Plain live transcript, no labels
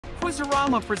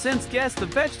Quizarama presents Guess the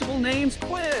Vegetable Names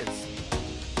quiz.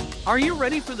 Are you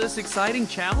ready for this exciting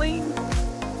challenge?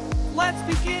 Let's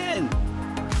begin!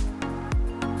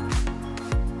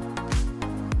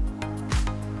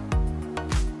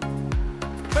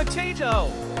 Potato.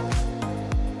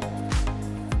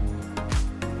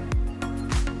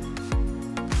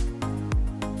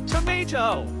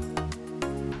 Tomato.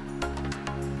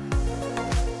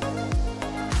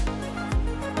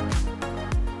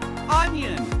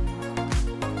 Onion.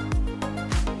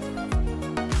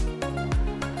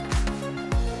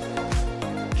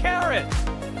 Carrot.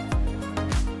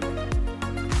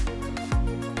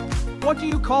 What do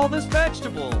you call this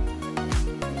vegetable?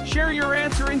 Share your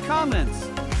answer in comments.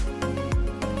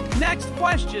 Next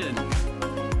question.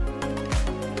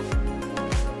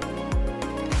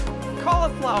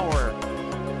 Cauliflower.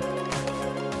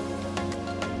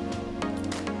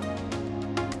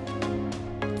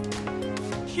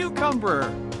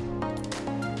 Cucumber.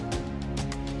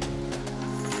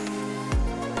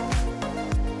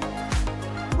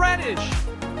 Reddish.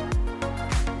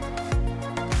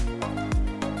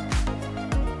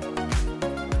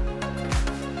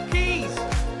 Peas.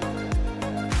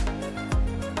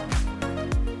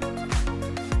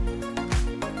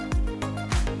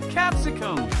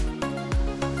 Capsicum.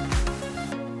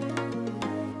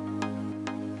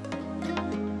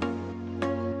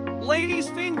 Lady's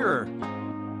finger.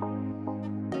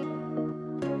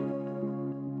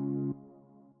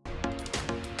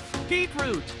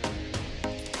 Beetroot.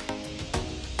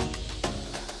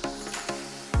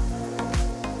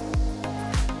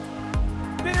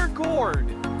 Bitter gourd.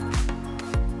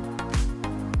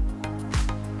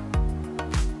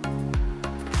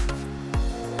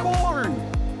 Corn.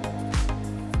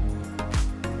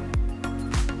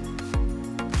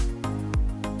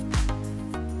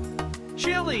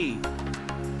 Chili.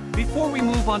 Before we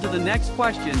move on to the next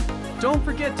question, don't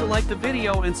forget to like the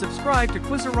video and subscribe to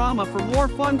Quizarama for more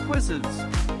fun quizzes.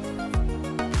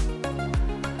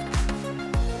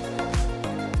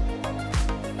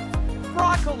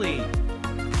 Broccoli.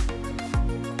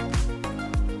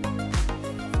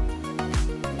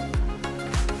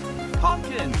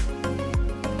 Pumpkin.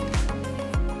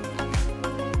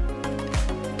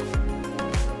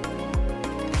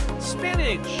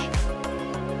 Spinach.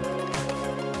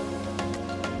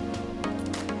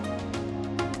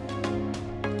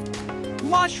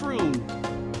 Mushroom.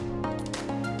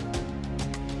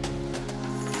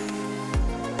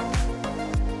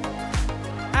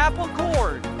 Apple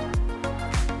gourd.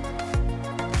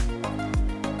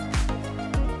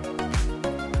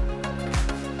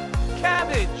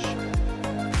 Cabbage.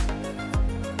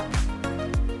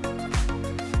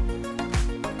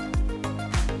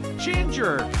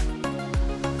 Ginger.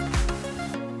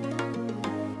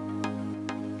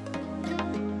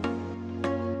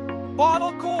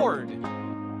 Bottle gourd.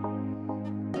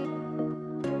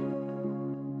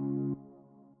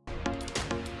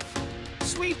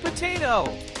 Sweet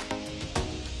potato.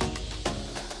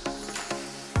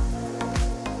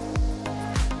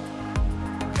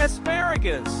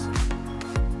 Asparagus.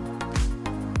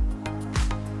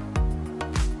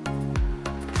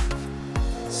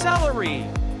 Celery.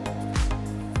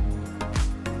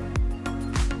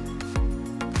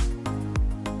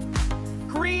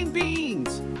 Green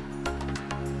beans.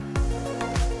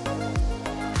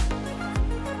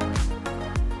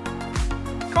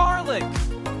 Garlic.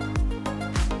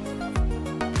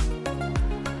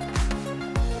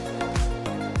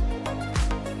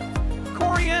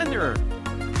 Coriander.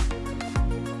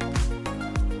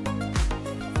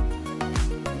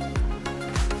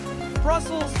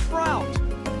 Brussels sprout.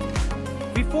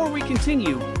 Before we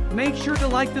continue, make sure to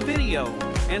like the video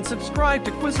and subscribe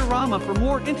to Quizarama for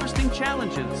more interesting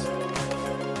challenges.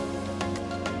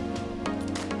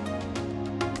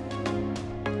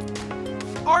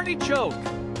 Artichoke.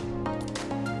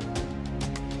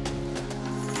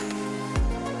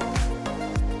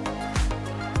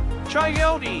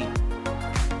 Chayote.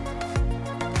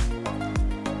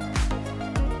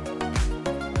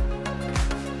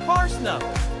 Parsnip.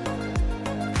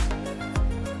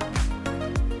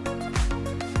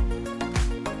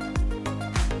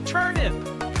 Turnip.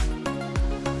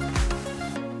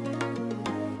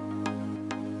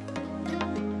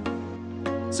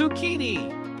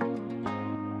 Zucchini.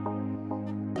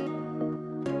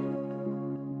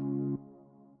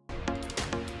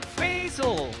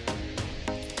 Basil.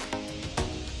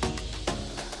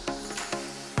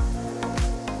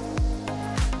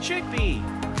 Chickpea.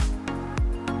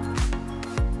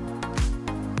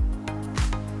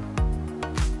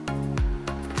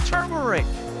 Turmeric.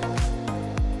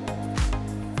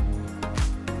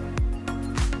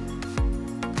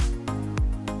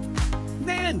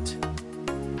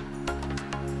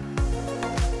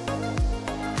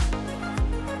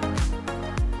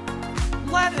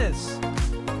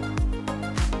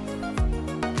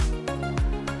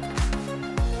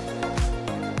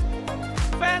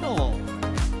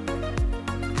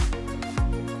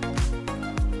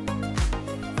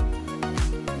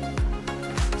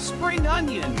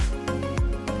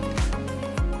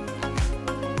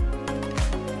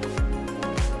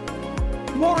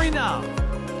 Morena.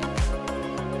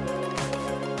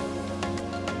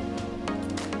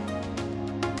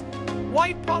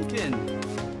 White pumpkin.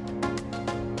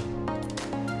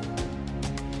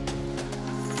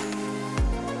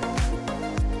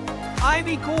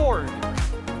 Ivy gourd.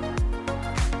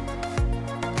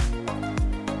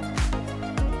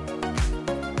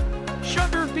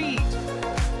 Sugar beet.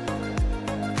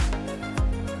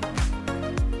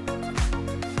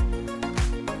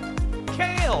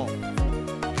 Kale.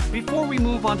 Before we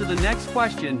move on to the next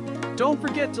question, don't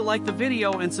forget to like the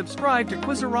video and subscribe to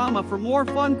Quizorama for more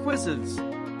fun quizzes.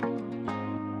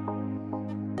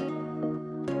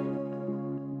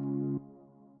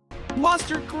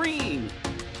 Mustard green.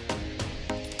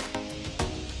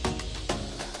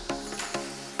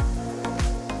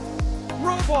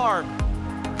 Rhubarb.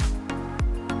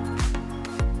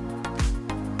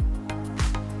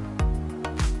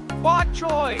 Bok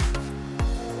choy.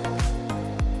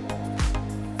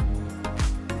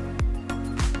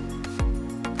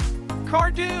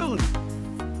 Cardoon.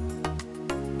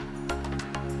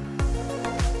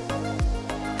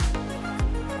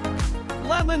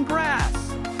 Lemongrass.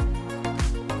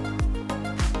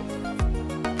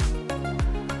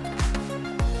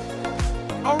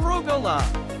 Arugula.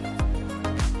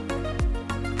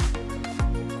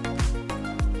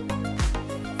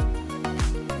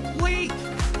 Leek.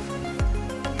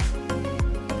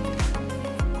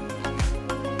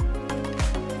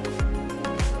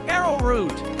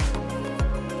 Arrowroot.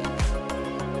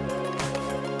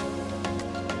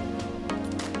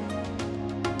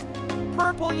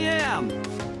 Purple yam.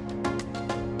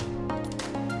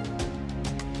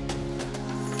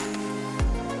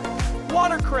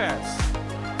 Watercress.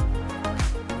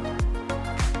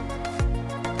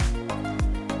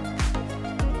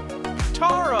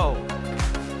 Taro.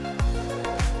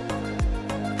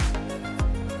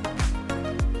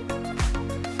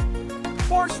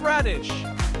 Horseradish.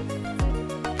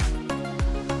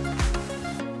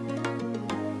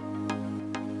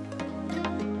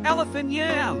 Elephant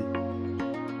yam.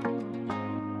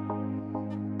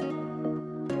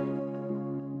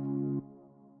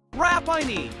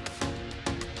 Rapine.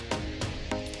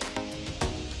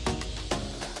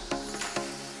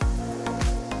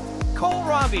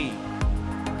 Kohlrabi.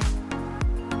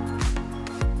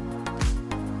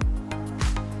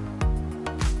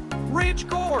 Ridge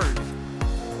gourd.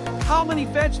 How many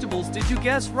vegetables did you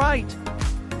guess right?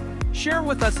 Share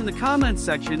with us in the comments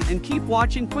section and keep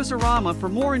watching Quizorama for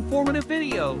more informative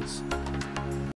videos.